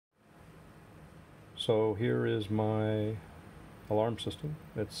So here is my alarm system.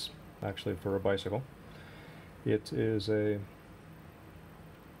 It's actually for a bicycle. It is it's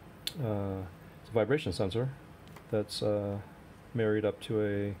a vibration sensor that's married up to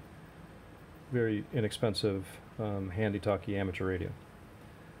a very inexpensive handy-talkie amateur radio.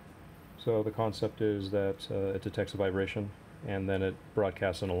 So the concept is that it detects a vibration and then it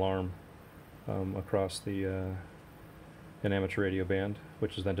broadcasts an alarm across the an amateur radio band,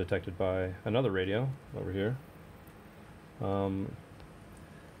 which is then detected by another radio over here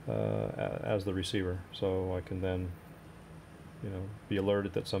as the receiver. So I can then, be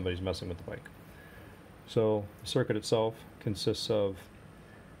alerted that somebody's messing with the bike. So the circuit itself consists of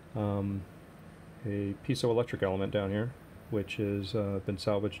a piezoelectric element down here, which has been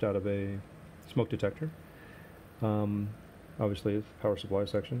salvaged out of a smoke detector. Obviously, it's power supply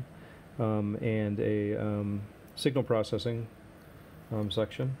section, and a signal processing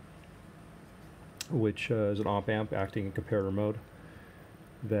section, which is an op-amp acting in comparator mode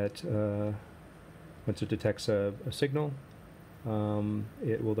that once it detects a signal,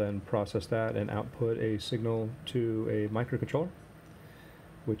 it will then process that and output a signal to a microcontroller,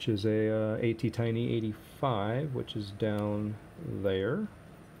 which is a AT-Tiny 85, which is down there.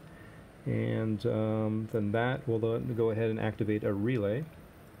 And then that will then go ahead and activate a relay,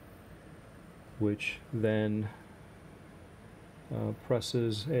 which then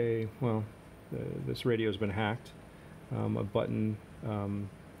presses this radio has been hacked. A button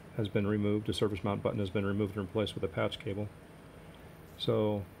has been removed, a surface mount button has been removed and replaced with a patch cable.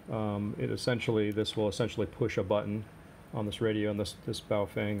 So this will essentially push a button on this radio, and this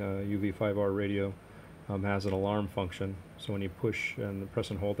Baofeng UV5R radio has an alarm function. So when you push and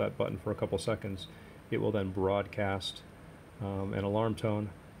press and hold that button for a couple seconds, it will then broadcast an alarm tone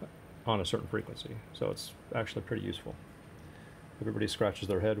on a certain frequency. So it's actually pretty useful. Everybody scratches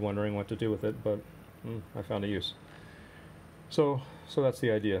their head wondering what to do with it, but I found a use. So that's the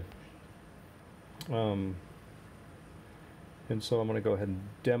idea. And so I'm going to go ahead and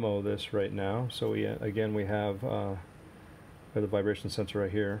demo this right now. So we have the vibration sensor right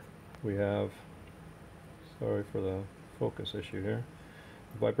here. We have, sorry for the focus issue here,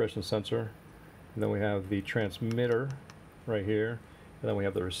 the vibration sensor, and then we have the transmitter right here, and then we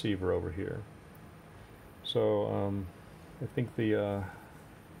have the receiver over here. So I think the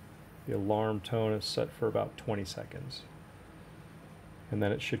alarm tone is set for about 20 seconds, and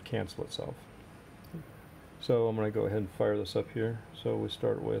then it should cancel itself. So I'm going to go ahead and fire this up here. So we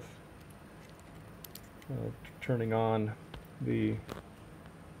start with turning on the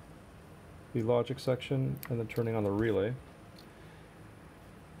logic section and then turning on the relay.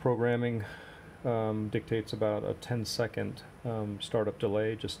 Programming dictates about a 10-second startup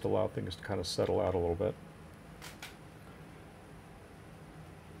delay, just to allow things to kind of settle out a little bit.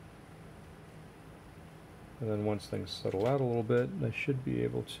 And then once things settle out a little bit, I should be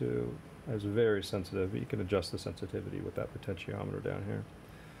able to, it's very sensitive, you can adjust the sensitivity with that potentiometer down here.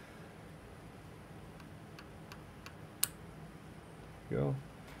 There you go.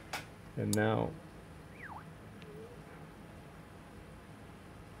 And now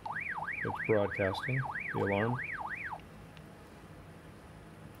it's broadcasting the alarm.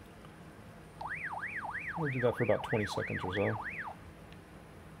 We'll do that for about 20 seconds or so.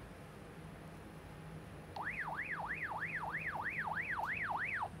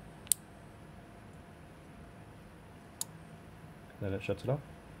 Then it shuts it off.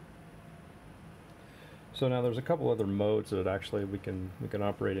 So now there's a couple other modes that actually we can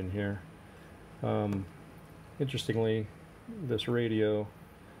operate in here. Interestingly, this radio,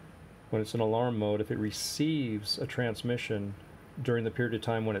 when it's in alarm mode, if it receives a transmission during the period of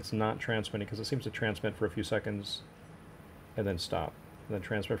time when it's not transmitting, because it seems to transmit for a few seconds and then stop, and then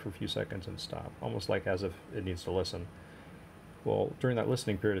transmit for a few seconds and stop, almost like as if it needs to listen. Well, during that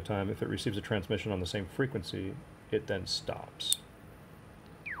listening period of time, if it receives a transmission on the same frequency, it then stops.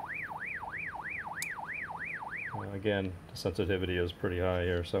 Again, the sensitivity is pretty high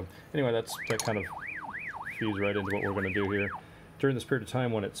here. So anyway, that kind of feeds right into what we're going to do here. During this period of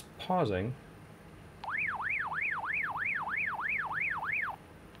time when it's pausing,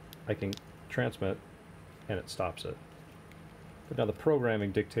 I can transmit and it stops it. But now the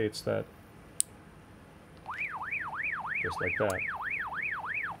programming dictates that just like that.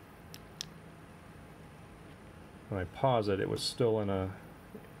 When I pause it, it was still in a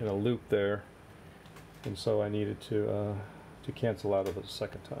loop there, and so I needed to cancel out of it a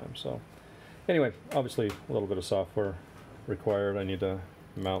second time. So anyway, obviously a little bit of software required. I need to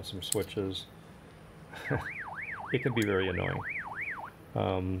mount some switches. It can be very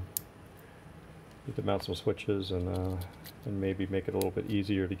annoying. Need to mount some switches and maybe make it a little bit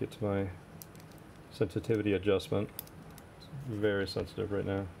easier to get to sensitivity adjustment. It's very sensitive right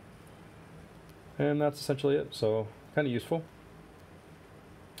now. And that's essentially it. So kind of useful.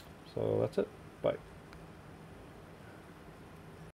 So that's it. Bye.